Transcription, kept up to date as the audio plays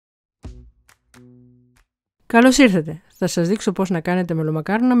Καλώς ήρθατε! Θα σας δείξω πώς να κάνετε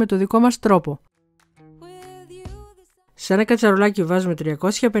μελομακάρονα με το δικό μας τρόπο. Σε ένα κατσαρολάκι βάζουμε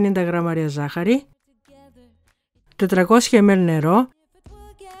 350 γραμμάρια ζάχαρη, 400 ml νερό,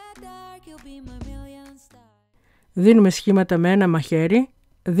 δίνουμε σχήματα με ένα μαχαίρι,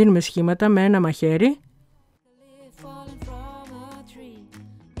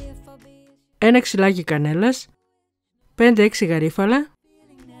 ένα ξυλάκι κανέλας, 5-6 γαρίφαλα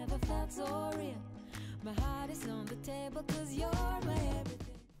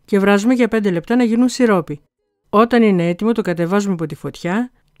και βράζουμε για 5 λεπτά να γίνουν σιρόπι. Όταν είναι έτοιμο το κατεβάζουμε από τη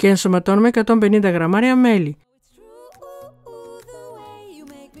φωτιά και ενσωματώνουμε 150 γραμμάρια μέλι.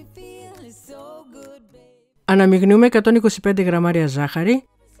 Αναμειγνύουμε 125 γραμμάρια ζάχαρη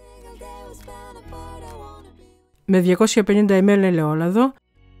με 250 ml ελαιόλαδο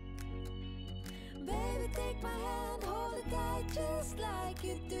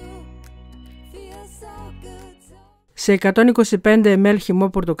σε 125 ml χυμό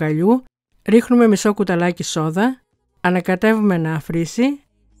πορτοκαλιού ρίχνουμε μισό κουταλάκι σόδα, ανακατεύουμε να αφρίσει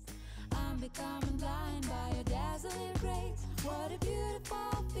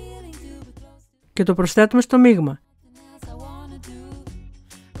και το προσθέτουμε στο μείγμα.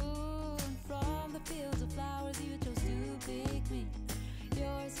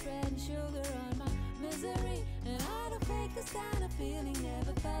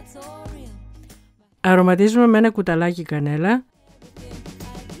 Αρωματίζουμε με ένα κουταλάκι κανέλα,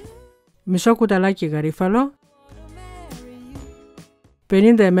 μισό κουταλάκι γαρίφαλο,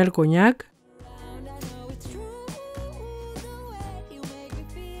 50 ml κονιάκ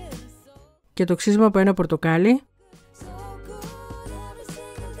και το ξύσμα από ένα πορτοκάλι,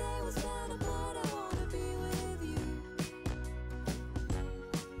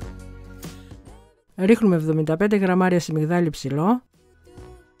 ρίχνουμε 75 γραμμάρια σιμιγδάλι ψιλό,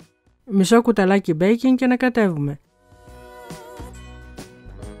 μισό κουταλάκι μπέικιν και ανακατεύουμε.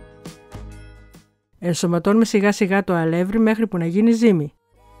 Ενσωματώνουμε σιγά σιγά το αλεύρι μέχρι που να γίνει ζύμη.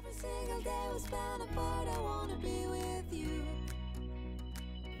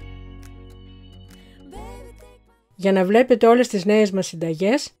 Για να βλέπετε όλες τις νέες μας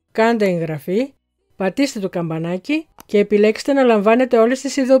συνταγές, κάντε εγγραφή, πατήστε το καμπανάκι και επιλέξτε να λαμβάνετε όλες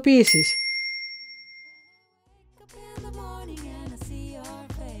τις ειδοποιήσεις.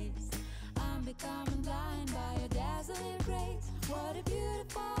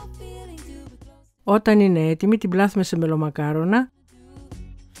 Όταν είναι έτοιμη την πλάθουμε σε μελομακάρονα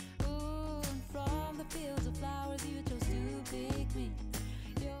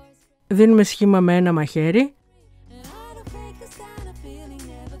δίνουμε σχήμα με ένα μαχαίρι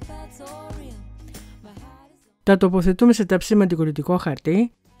τα τοποθετούμε σε ταψί αντικολλητικό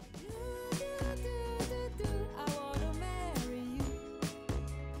χαρτί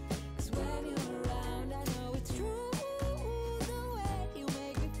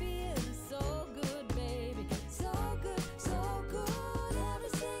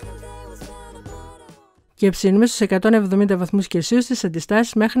και ψήνουμε στους 170 βαθμούς Κελσίου στις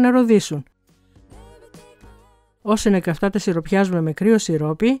αντιστάσεις μέχρι να ροδίσουν. Όσο είναι καυτά τα σιροπιάζουμε με κρύο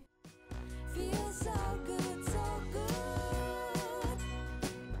σιρόπι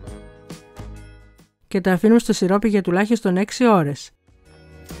και τα αφήνουμε στο σιρόπι για τουλάχιστον 6 ώρες.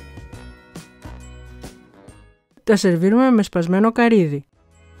 Τα σερβίρουμε με σπασμένο καρύδι.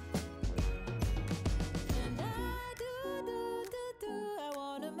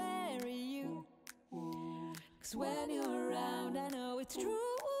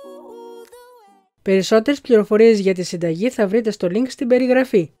 Περισσότερες πληροφορίες για τη συνταγή θα βρείτε στο link στην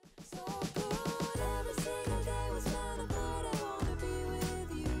περιγραφή.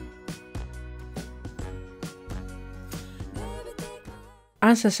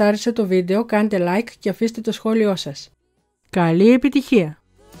 Αν σας άρεσε το βίντεο κάντε like και αφήστε το σχόλιο σας. Καλή επιτυχία!